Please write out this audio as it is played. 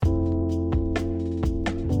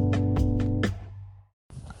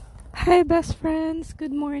Hi, best friends.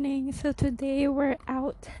 Good morning. So, today we're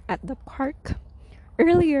out at the park.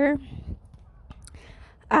 Earlier,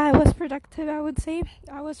 I was productive, I would say.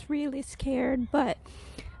 I was really scared, but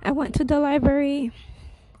I went to the library,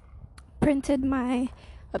 printed my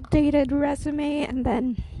updated resume, and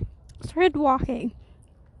then started walking.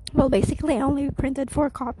 Well, basically, I only printed 4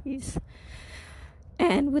 copies.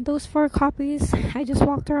 And with those 4 copies, I just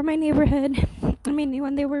walked around my neighborhood. I mean,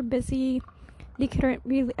 when they were busy, I couldn't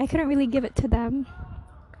really give it to them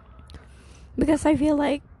because I feel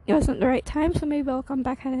like it wasn't the right time. So maybe I'll come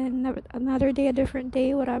back at another day, a different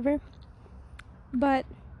day, whatever. But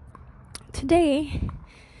today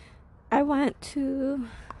I went to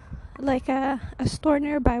like a store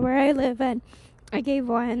nearby where I live, and I gave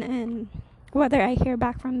one, and whether I hear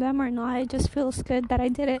back from them or not, it just feels good that I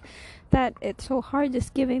did it. That it's so hard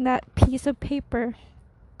just giving that piece of paper.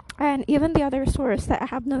 And even the other stores that I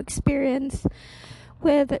have no experience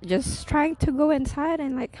with, just trying to go inside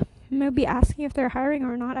and like maybe asking if they're hiring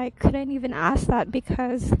or not, I couldn't even ask that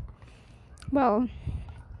because, well,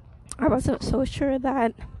 I wasn't so sure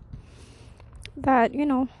that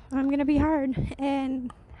I'm gonna be hired.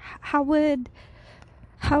 And how would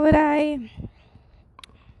I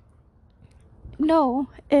know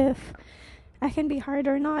if I can be hired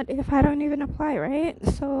or not if I don't even apply, right?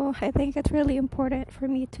 So I think it's really important for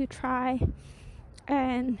me to try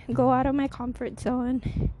and go out of my comfort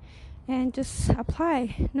zone and just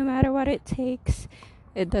apply, no matter what it takes.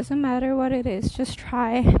 It doesn't matter what it is, just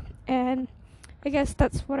try. And I guess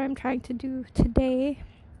that's what I'm trying to do today,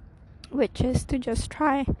 which is to just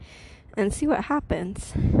try and see what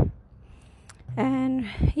happens. And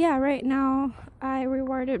yeah, right now I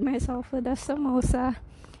rewarded myself with a samosa.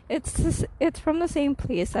 It's from the same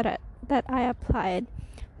place that I applied.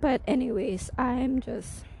 But anyways, I'm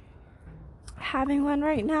just having one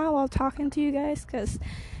right now while talking to you guys, because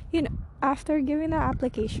after giving the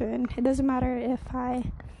application, it doesn't matter if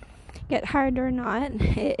I get hired or not.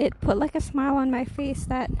 It put like a smile on my face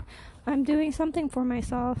that I'm doing something for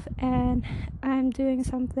myself, and I'm doing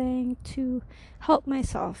something to help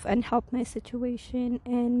myself and help my situation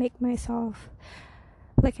and make myself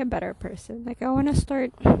like a better person. Like, I want to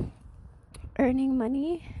start earning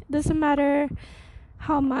money. Doesn't matter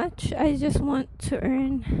how much, I just want to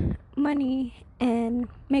earn money and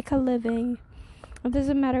make a living. It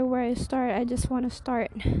doesn't matter where I start, I just want to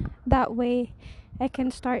start. That way I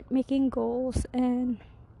can start making goals and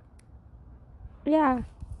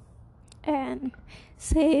and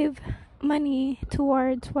save money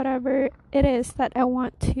towards whatever it is that I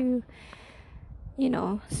want to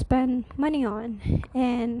spend money on.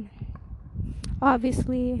 And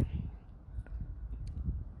obviously,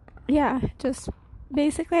 just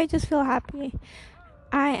basically I just feel happy.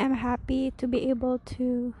 I am happy to be able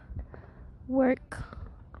to work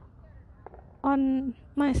on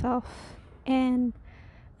myself, and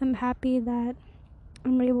I'm happy that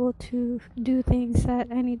I'm able to do things that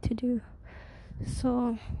I need to do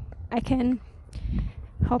so I can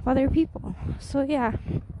help other people. So yeah,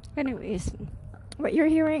 anyways, what you're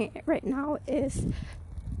hearing right now is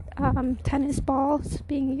tennis balls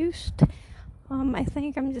being used. I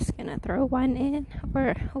think I'm just gonna throw one in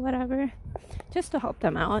or whatever just to help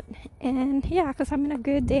them out. And yeah, because I'm in a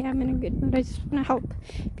good day, I'm in a good mood, I just want to help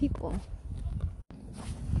people.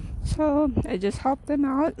 So I just help them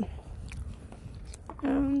out.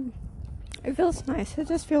 It feels nice. It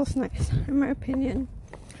just feels nice, in my opinion.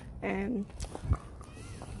 And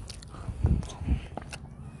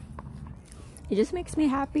it just makes me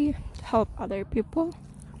happy to help other people.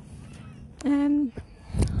 And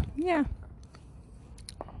yeah.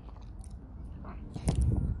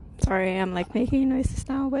 Sorry, I'm like making noises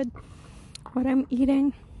now with what I'm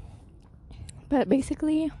eating. But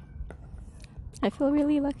basically, I feel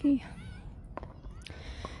really lucky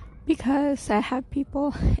because I have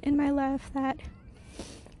people in my life that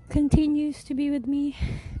continues to be with me.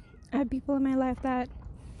 I have people in my life that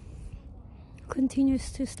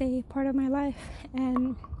continues to stay part of my life,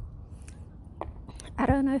 and I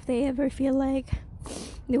don't know if they ever feel like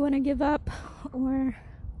they want to give up or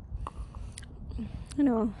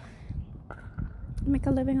make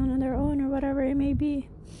a living on their own or whatever it may be.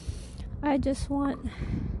 I just want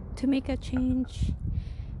to make a change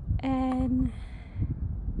and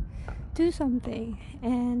do something,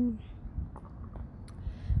 and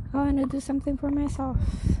I want to do something for myself.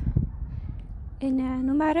 And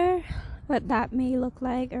no matter what that may look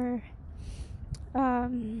like, or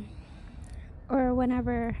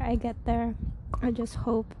whenever I get there, I just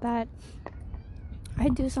hope that I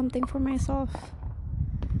do something for myself.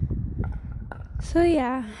 So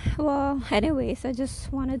yeah, well, anyways, I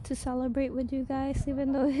just wanted to celebrate with you guys,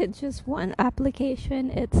 even though it's just one application.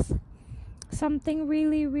 It's something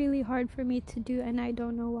really, really hard for me to do, and I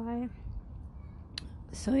don't know why.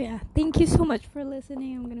 So yeah, thank you so much for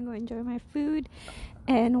listening. I'm gonna go enjoy my food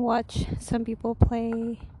and watch some people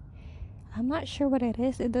play. I'm not sure what it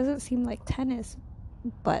is. It doesn't seem like tennis,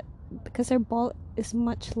 but because their ball is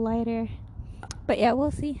much lighter. But yeah,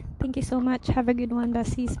 we'll see. Thank you so much. Have a good one,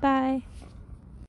 besties. Bye.